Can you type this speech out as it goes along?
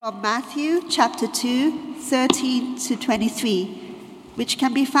From Matthew chapter 2, 13 to 23, which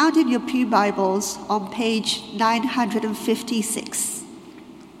can be found in your Pew Bibles on page 956.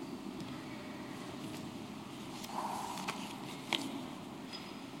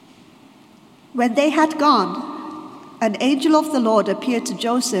 When they had gone, an angel of the Lord appeared to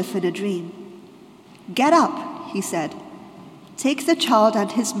Joseph in a dream. "Get up," he said. "Take the child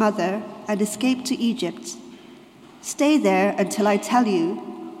and his mother and escape to Egypt. Stay there until I tell you,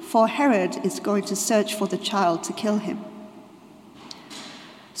 for Herod is going to search for the child to kill him."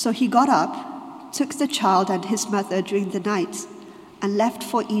 So he got up, took the child and his mother during the night, and left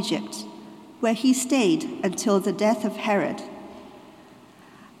for Egypt, where he stayed until the death of Herod.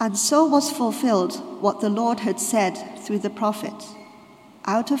 And so was fulfilled what the Lord had said through the prophet,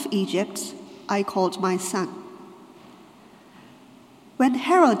 "Out of Egypt I called my son." When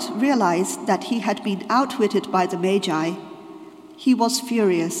Herod realized that he had been outwitted by the Magi, he was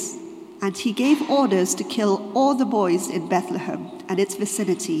furious, and he gave orders to kill all the boys in Bethlehem and its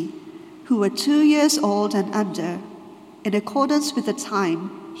vicinity who were 2 years old and under, in accordance with the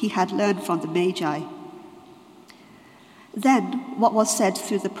time he had learned from the Magi. Then what was said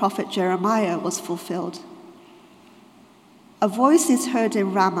through the prophet Jeremiah was fulfilled. "A voice is heard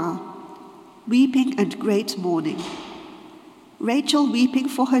in Ramah, weeping and great mourning, Rachel weeping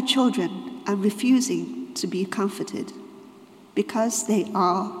for her children and refusing to be comforted, because they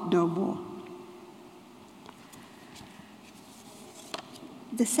are no more."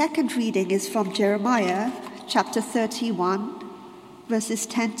 The second reading is from Jeremiah chapter 31, verses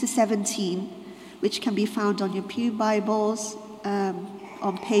 10 to 17, which can be found on your Pew Bibles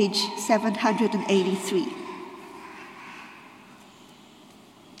on page 783.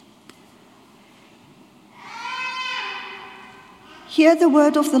 "Hear the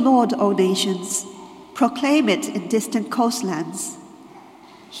word of the Lord, O nations. Proclaim it in distant coastlands.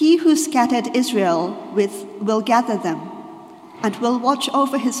 He who scattered Israel will gather them, and will watch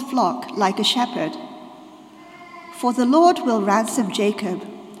over his flock like a shepherd. For the Lord will ransom Jacob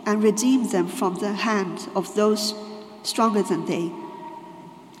and redeem them from the hand of those stronger than they.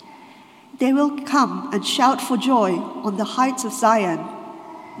 They will come and shout for joy on the heights of Zion.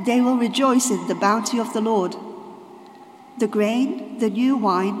 They will rejoice in the bounty of the Lord, the grain, the new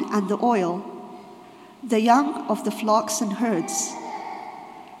wine, and the oil, the young of the flocks and herds.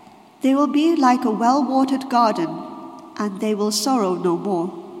 They will be like a well-watered garden, and they will sorrow no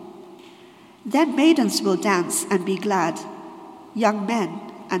more. Then maidens will dance and be glad, young men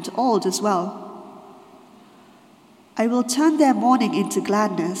and old as well. I will turn their mourning into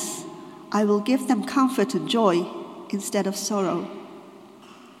gladness. I will give them comfort and joy instead of sorrow.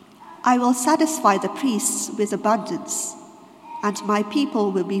 I will satisfy the priests with abundance, and my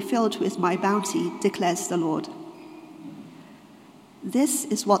people will be filled with my bounty, declares the Lord." This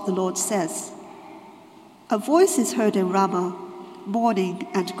is what the Lord says. "A voice is heard in Ramah, mourning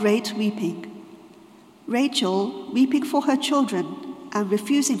and great weeping, Rachel weeping for her children and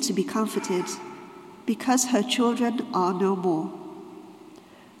refusing to be comforted, because her children are no more."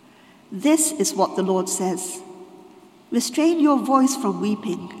 This is what the Lord says. "Restrain your voice from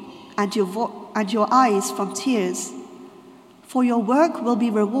weeping and your eyes from tears, for your work will be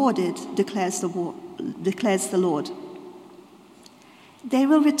rewarded, declares the Lord. They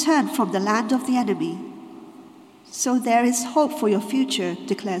will return from the land of the enemy, so there is hope for your future,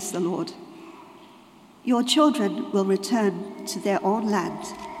 declares the Lord. Your children will return to their own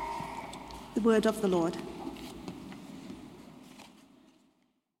land." The word of the Lord.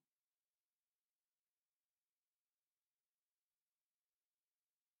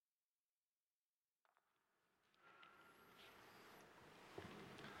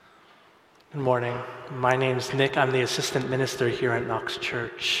 Good morning. My name's Nick. I'm the assistant minister here at Knox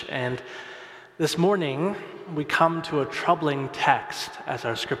Church. And this morning, we come to a troubling text as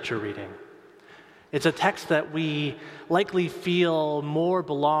our scripture reading. It's a text that we likely feel more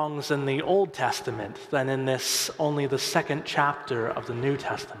belongs in the Old Testament than in only the second chapter of the New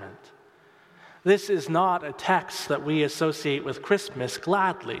Testament. This is not a text that we associate with Christmas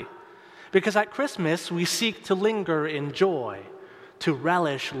gladly, because at Christmas we seek to linger in joy, to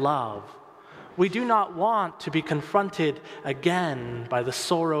relish love. We do not want to be confronted again by the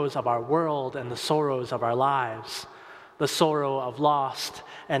sorrows of our world and the sorrows of our lives, the sorrow of lost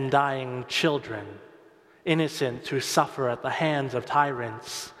and dying children, innocent who suffer at the hands of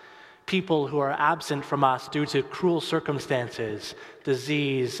tyrants, people who are absent from us due to cruel circumstances,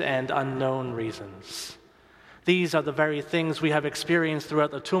 disease, and unknown reasons. These are the very things we have experienced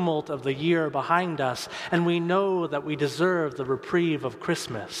throughout the tumult of the year behind us, and we know that we deserve the reprieve of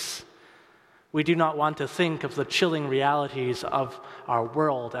Christmas. We do not want to think of the chilling realities of our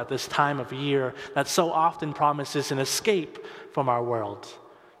world at this time of year that so often promises an escape from our world,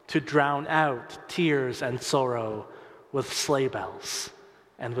 to drown out tears and sorrow with sleigh bells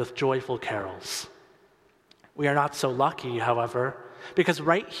and with joyful carols. We are not so lucky, however, because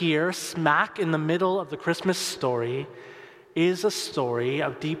right here, smack in the middle of the Christmas story, is a story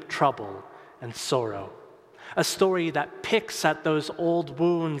of deep trouble and sorrow. A story that picks at those old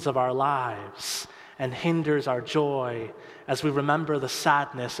wounds of our lives and hinders our joy as we remember the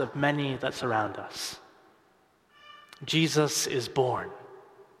sadness of many that surround us. Jesus is born,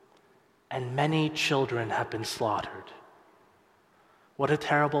 and many children have been slaughtered. What a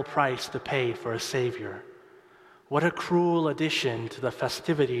terrible price to pay for a Savior. What a cruel addition to the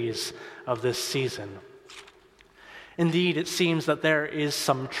festivities of this season. Indeed, it seems that there is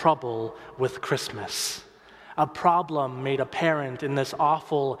some trouble with Christmas. A problem made apparent in this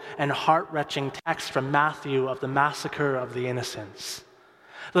awful and heart-wrenching text from Matthew of the massacre of the innocents.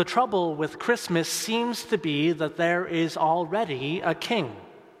 The trouble with Christmas seems to be that there is already a king.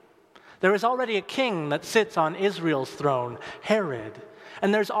 There is already a king that sits on Israel's throne, Herod.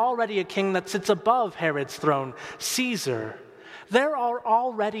 And there's already a king that sits above Herod's throne, Caesar. There are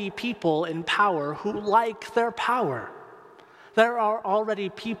already people in power who like their power. There are already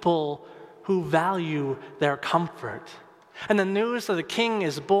people who value their comfort. And the news that the king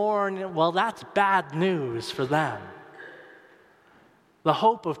is born, well, that's bad news for them. The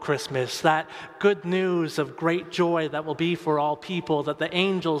hope of Christmas, that good news of great joy that will be for all people that the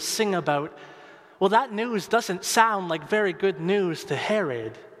angels sing about, well, that news doesn't sound like very good news to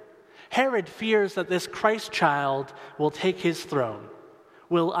Herod. Herod fears that this Christ child will take his throne,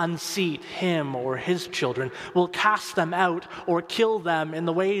 will unseat him or his children, will cast them out or kill them in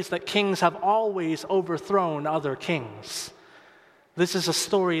the ways that kings have always overthrown other kings. This is a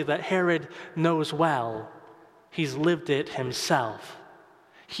story that Herod knows well. He's lived it himself.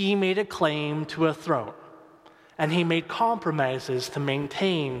 He made a claim to a throne, and he made compromises to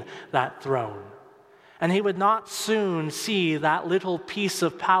maintain that throne. And he would not soon see that little piece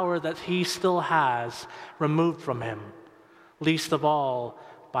of power that he still has removed from him, least of all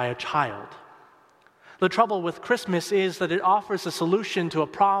by a child. The trouble with Christmas is that it offers a solution to a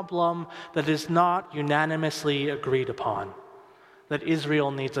problem that is not unanimously agreed upon, that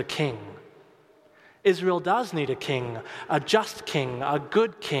Israel needs a king. Israel does need a king, a just king, a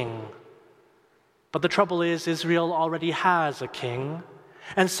good king. But the trouble is, Israel already has a king,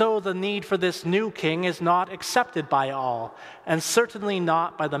 and so the need for this new king is not accepted by all, and certainly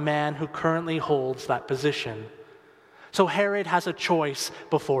not by the man who currently holds that position. So Herod has a choice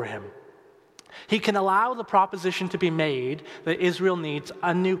before him. He can allow the proposition to be made that Israel needs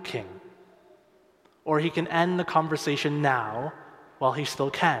a new king, or he can end the conversation now while he still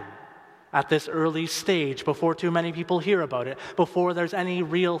can, at this early stage, before too many people hear about it, before there's any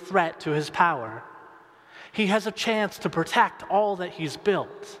real threat to his power. He has a chance to protect all that he's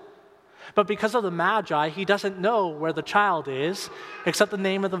built. But because of the Magi, he doesn't know where the child is, except the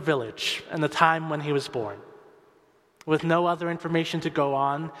name of the village and the time when he was born. With no other information to go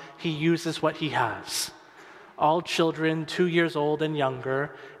on, he uses what he has. All children 2 years old and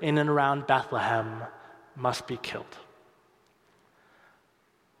younger in and around Bethlehem must be killed.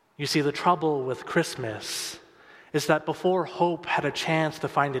 You see, the trouble with Christmas is that before hope had a chance to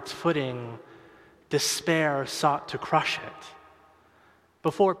find its footing, despair sought to crush it.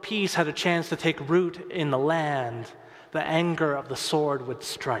 Before peace had a chance to take root in the land, the anger of the sword would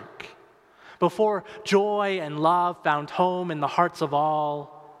strike. Before joy and love found home in the hearts of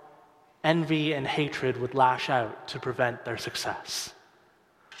all, envy and hatred would lash out to prevent their success.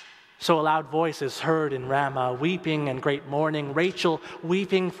 So a loud voice is heard in Ramah, weeping and great mourning, Rachel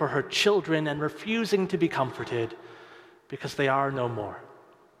weeping for her children and refusing to be comforted because they are no more.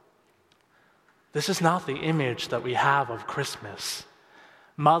 This is not the image that we have of Christmas.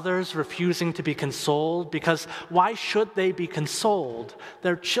 Mothers refusing to be consoled because why should they be consoled?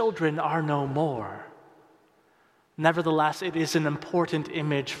 Their children are no more. Nevertheless, it is an important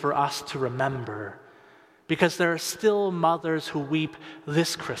image for us to remember because there are still mothers who weep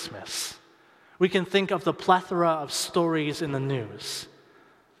this Christmas. We can think of the plethora of stories in the news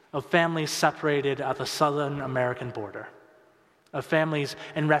of families separated at the southern American border, of families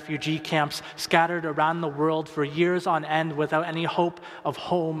in refugee camps scattered around the world for years on end without any hope of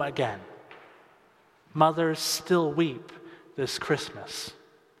home again. Mothers still weep this Christmas.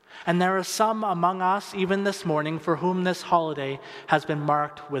 And there are some among us, even this morning, for whom this holiday has been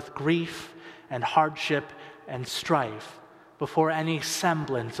marked with grief and hardship and strife before any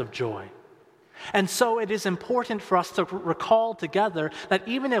semblance of joy. And so it is important for us to recall together that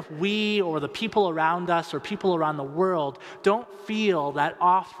even if we or the people around us or people around the world don't feel that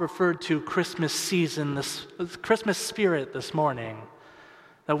oft referred to Christmas season, this Christmas spirit this morning,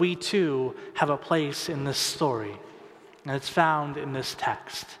 that we too have a place in this story. And it's found in this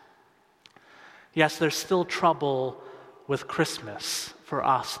text. Yes, there's still trouble with Christmas for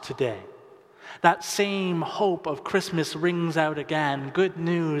us today. That same hope of Christmas rings out again, good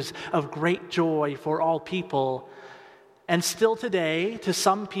news of great joy for all people. And still today, to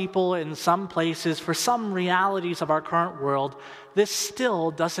some people in some places, for some realities of our current world, this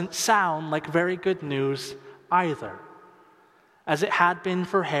still doesn't sound like very good news either. As it had been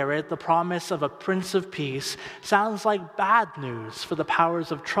for Herod, the promise of a Prince of Peace sounds like bad news for the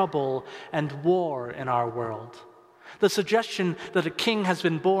powers of trouble and war in our world. The suggestion that a king has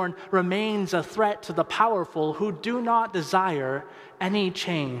been born remains a threat to the powerful who do not desire any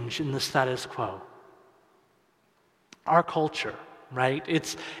change in the status quo. Our culture, right?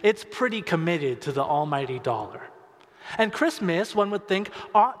 It's pretty committed to the almighty dollar. And Christmas, one would think,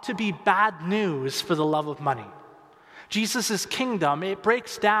 ought to be bad news for the love of money. Jesus' kingdom, it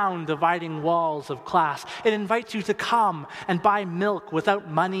breaks down dividing walls of class. It invites you to come and buy milk without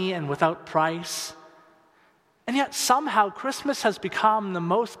money and without price. And yet somehow Christmas has become the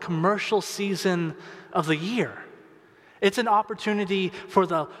most commercial season of the year. It's an opportunity for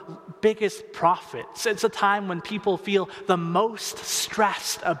the biggest profits. It's a time when people feel the most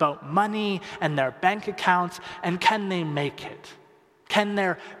stressed about money and their bank accounts, and can they make it? Can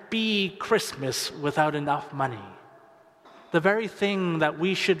there be Christmas without enough money? The very thing that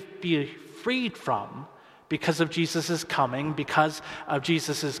we should be freed from because of Jesus' coming, because of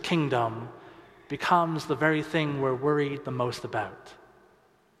Jesus' kingdom, becomes the very thing we're worried the most about.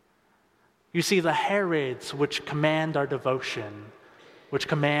 You see, the Herods which command our devotion, which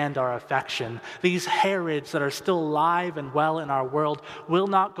command our affection, these Herods that are still alive and well in our world will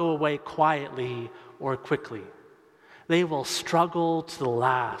not go away quietly or quickly. They will struggle to the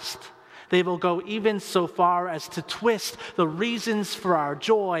last. They will go even so far as to twist the reasons for our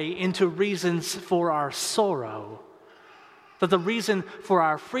joy into reasons for our sorrow. That the reason for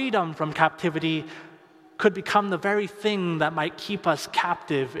our freedom from captivity could become the very thing that might keep us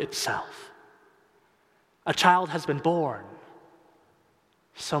captive itself. A child has been born.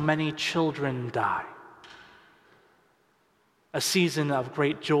 So many children die. A season of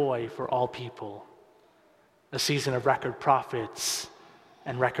great joy for all people. A season of record profits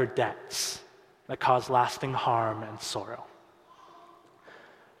and record debts that cause lasting harm and sorrow.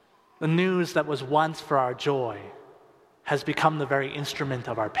 The news that was once for our joy has become the very instrument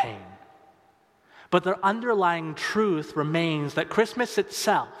of our pain. But the underlying truth remains that Christmas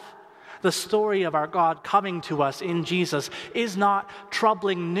itself, the story of our God coming to us in Jesus, is not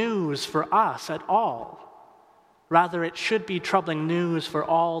troubling news for us at all. Rather, it should be troubling news for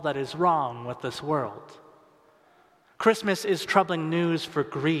all that is wrong with this world. Christmas is troubling news for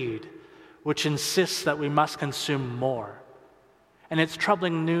greed, which insists that we must consume more. And it's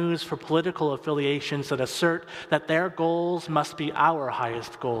troubling news for political affiliations that assert that their goals must be our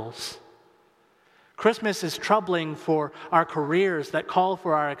highest goals. Christmas is troubling for our careers that call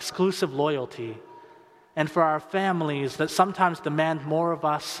for our exclusive loyalty, and for our families that sometimes demand more of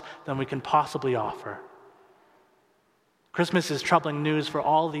us than we can possibly offer. Christmas is troubling news for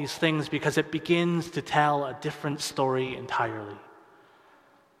all these things because it begins to tell a different story entirely.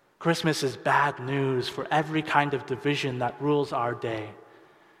 Christmas is bad news for every kind of division that rules our day.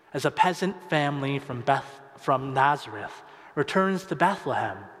 As a peasant family from Nazareth returns to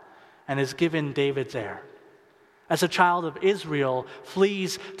Bethlehem and is given David's heir. As a child of Israel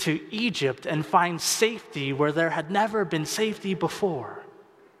flees to Egypt and finds safety where there had never been safety before.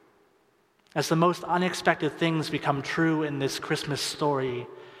 As the most unexpected things become true in this Christmas story,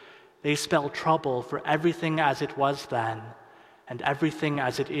 they spell trouble for everything as it was then and everything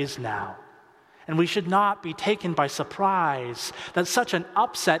as it is now. And we should not be taken by surprise that such an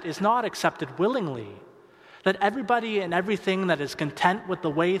upset is not accepted willingly, that everybody and everything that is content with the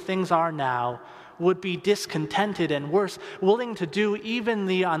way things are now would be discontented and worse, willing to do even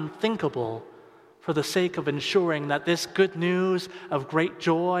the unthinkable for the sake of ensuring that this good news of great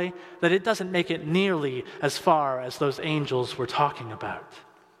joy, that it doesn't make it nearly as far as those angels were talking about.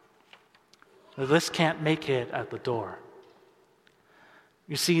 This can't make it at the door.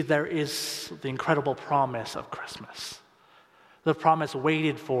 You see, there is the incredible promise of Christmas, the promise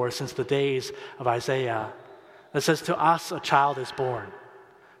waited for since the days of Isaiah, that says, "To us a child is born,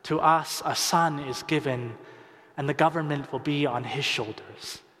 to us a son is given, and the government will be on his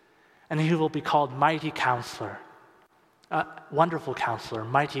shoulders. And he will be called Mighty Counselor, Wonderful Counselor,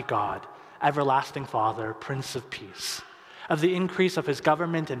 Mighty God, everlasting Father, Prince of Peace. Of the increase of his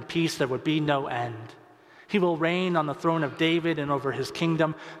government and peace there would be no end. He will reign on the throne of David and over his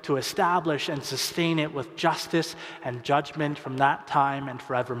kingdom to establish and sustain it with justice and judgment from that time and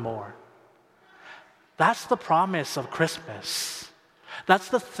forevermore. That's the promise of Christmas. That's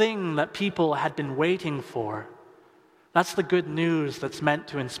the thing that people had been waiting for. That's the good news that's meant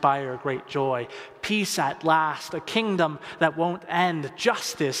to inspire great joy. Peace at last, a kingdom that won't end,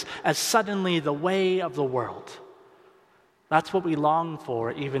 justice as suddenly the way of the world. That's what we long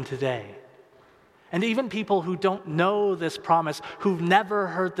for even today. And even people who don't know this promise, who've never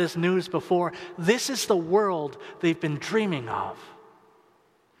heard this news before, this is the world they've been dreaming of.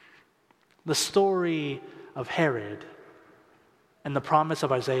 The story of Herod and the promise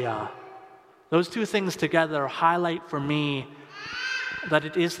of Isaiah, those two things together highlight for me that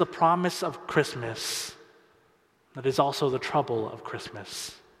it is the promise of Christmas that is also the trouble of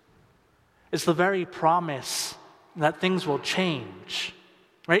Christmas. It's the very promise that things will change,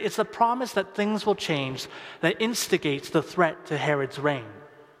 right? It's the promise that things will change that instigates the threat to Herod's reign.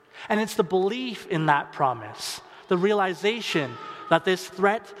 And it's the belief in that promise, the realization that this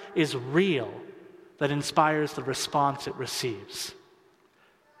threat is real, that inspires the response it receives.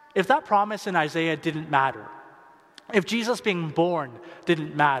 If that promise in Isaiah didn't matter, if Jesus being born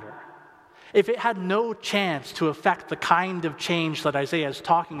didn't matter, if it had no chance to affect the kind of change that Isaiah is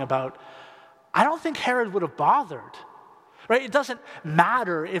talking about, I don't think Herod would have bothered. Right? It doesn't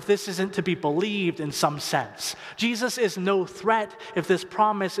matter if this isn't to be believed in some sense. Jesus is no threat if this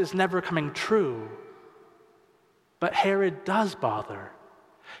promise is never coming true. But Herod does bother.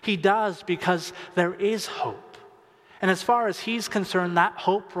 He does because there is hope. And as far as he's concerned, that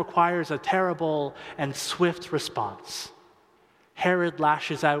hope requires a terrible and swift response. Herod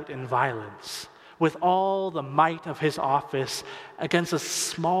lashes out in violence with all the might of his office against a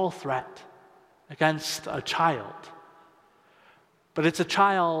small threat, against a child. But it's a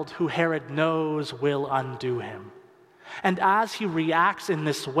child who Herod knows will undo him. And as he reacts in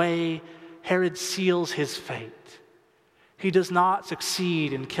this way, Herod seals his fate. He does not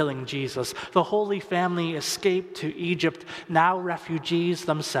succeed in killing Jesus. The Holy Family escaped to Egypt, now refugees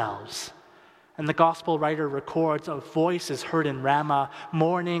themselves. And the gospel writer records a voice is heard in Ramah,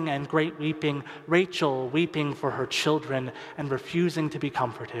 mourning and great weeping, Rachel weeping for her children and refusing to be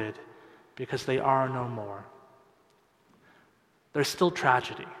comforted because they are no more. There's still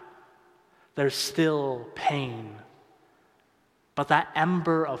tragedy. There's still pain. But that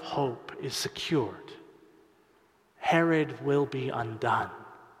ember of hope is secured. Herod will be undone.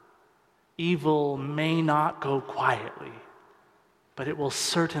 Evil may not go quietly, but it will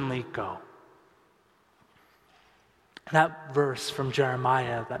certainly go. That verse from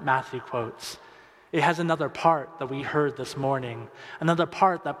Jeremiah that Matthew quotes, it has another part that we heard this morning, another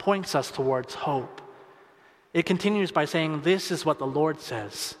part that points us towards hope. It continues by saying, "This is what the Lord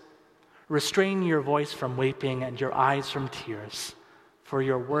says, restrain your voice from weeping and your eyes from tears, for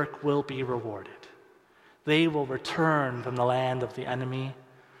your work will be rewarded. They will return from the land of the enemy.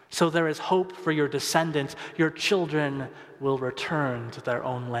 So there is hope for your descendants. Your children will return to their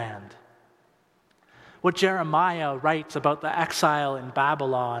own land." What Jeremiah writes about the exile in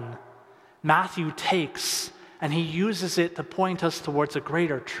Babylon, Matthew takes and he uses it to point us towards a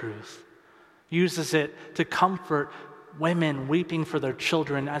greater truth. Uses it to comfort women weeping for their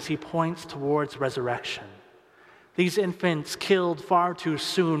children as he points towards resurrection. These infants killed far too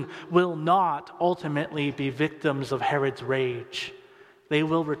soon will not ultimately be victims of Herod's rage. They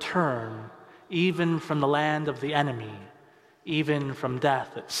will return, even from the land of the enemy, even from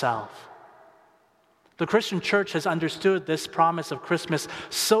death itself. The Christian church has understood this promise of Christmas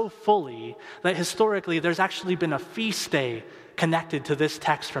so fully that historically there's actually been a feast day connected to this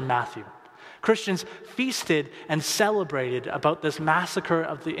text from Matthew. Christians feasted and celebrated about this massacre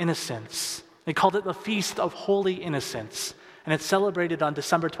of the innocents. They called it the Feast of Holy Innocents, and it's celebrated on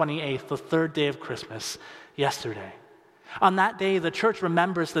December 28th, the third day of Christmas, yesterday. On that day, the church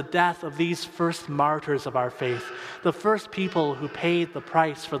remembers the death of these first martyrs of our faith, the first people who paid the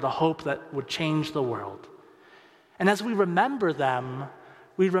price for the hope that would change the world. And as we remember them,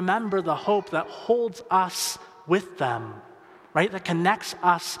 we remember the hope that holds us with them, right? That connects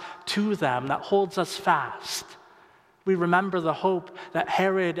us to them, that holds us fast. We remember the hope that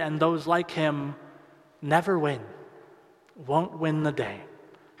Herod and those like him never win, won't win the day.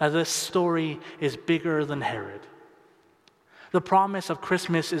 That this story is bigger than Herod. The promise of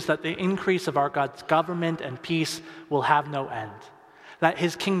Christmas is that the increase of our God's government and peace will have no end. That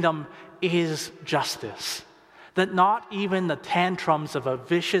his kingdom is justice. That not even the tantrums of a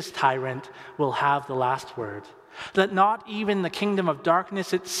vicious tyrant will have the last word. that not even the kingdom of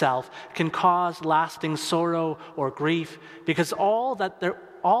darkness itself can cause lasting sorrow or grief, because all that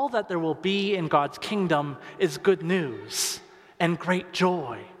there will be in God's kingdom is good news and great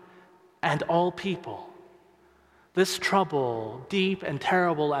joy and all people. This trouble, deep and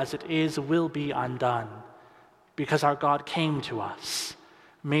terrible as it is, will be undone because our God came to us,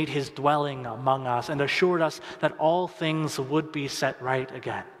 made his dwelling among us, and assured us that all things would be set right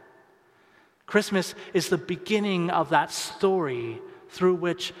again. Christmas is the beginning of that story through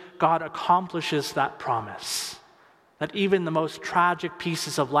which God accomplishes that promise, that even the most tragic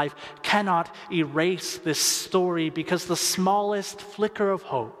pieces of life cannot erase this story, because the smallest flicker of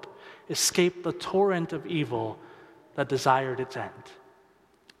hope escaped the torrent of evil that desired its end.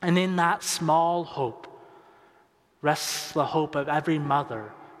 And in that small hope rests the hope of every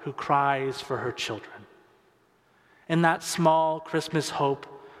mother who cries for her children. In that small Christmas hope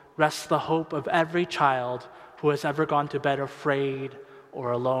rests the hope of every child who has ever gone to bed afraid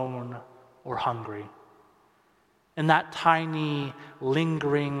or alone or hungry. In that tiny,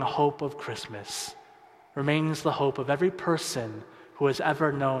 lingering hope of Christmas remains the hope of every person who has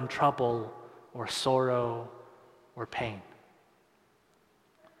ever known trouble or sorrow or pain.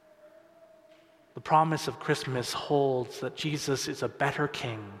 The promise of Christmas holds that Jesus is a better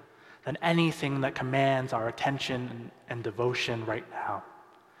king than anything that commands our attention and devotion right now.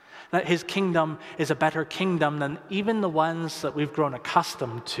 That his kingdom is a better kingdom than even the ones that we've grown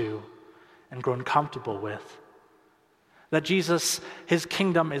accustomed to and grown comfortable with. That his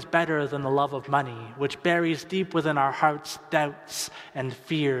kingdom is better than the love of money, which buries deep within our hearts doubts and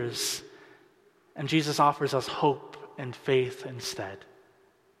fears. And Jesus offers us hope and faith instead.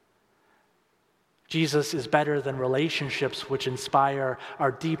 Jesus is better than relationships which inspire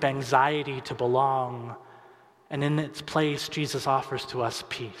our deep anxiety to belong. And in its place, Jesus offers to us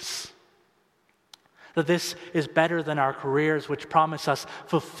peace. That this is better than our careers, which promise us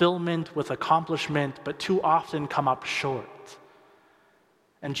fulfillment with accomplishment, but too often come up short.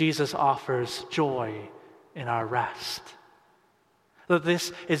 And Jesus offers joy in our rest. That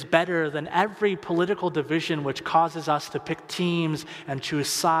this is better than every political division which causes us to pick teams and choose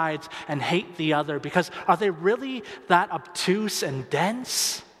sides and hate the other, because are they really that obtuse and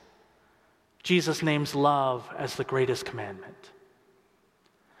dense? Jesus names love as the greatest commandment.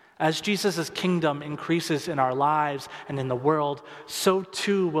 As Jesus' kingdom increases in our lives and in the world, so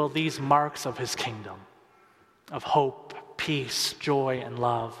too will these marks of his kingdom, of hope, peace, joy, and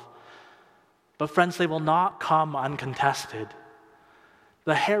love. But friends, they will not come uncontested.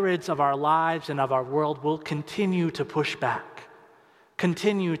 The Herods of our lives and of our world will continue to push back,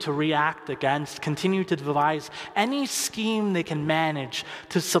 continue to react against, continue to devise any scheme they can manage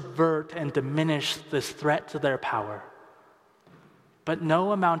to subvert and diminish this threat to their power. But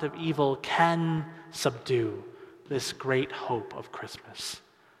no amount of evil can subdue this great hope of Christmas,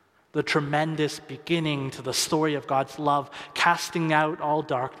 the tremendous beginning to the story of God's love, casting out all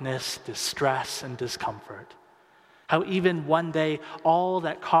darkness, distress, and discomfort. How even one day, all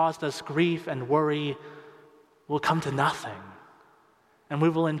that caused us grief and worry will come to nothing, and we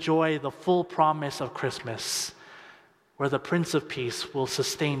will enjoy the full promise of Christmas, where the Prince of Peace will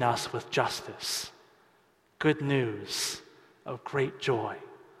sustain us with justice, good news of great joy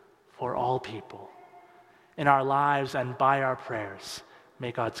for all people. In our lives and by our prayers,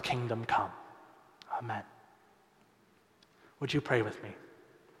 may God's kingdom come. Amen. Would you pray with me?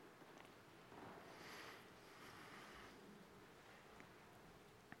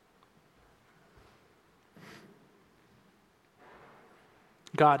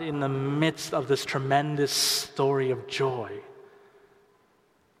 God, in the midst of this tremendous story of joy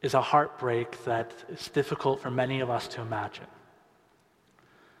is a heartbreak that is difficult for many of us to imagine.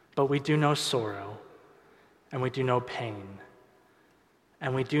 But we do know sorrow, and we do know pain,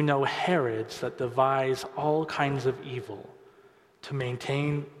 and we do know Herods that devise all kinds of evil to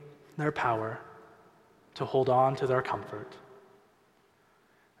maintain their power, to hold on to their comfort.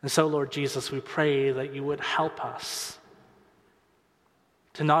 And so, Lord Jesus, we pray that you would help us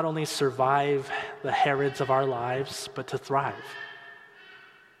to not only survive the Herods of our lives, but to thrive.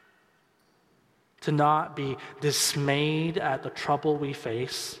 To not be dismayed at the trouble we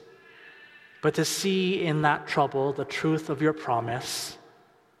face, but to see in that trouble the truth of your promise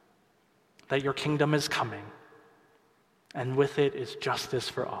that your kingdom is coming, and with it is justice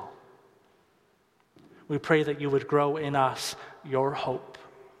for all. We pray that you would grow in us your hope,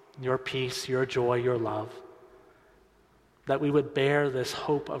 your peace, your joy, your love, that we would bear this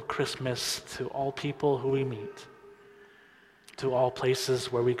hope of Christmas to all people who we meet, to all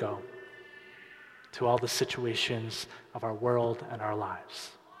places where we go, to all the situations of our world and our lives.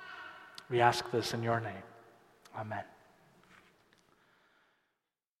 We ask this in your name. Amen.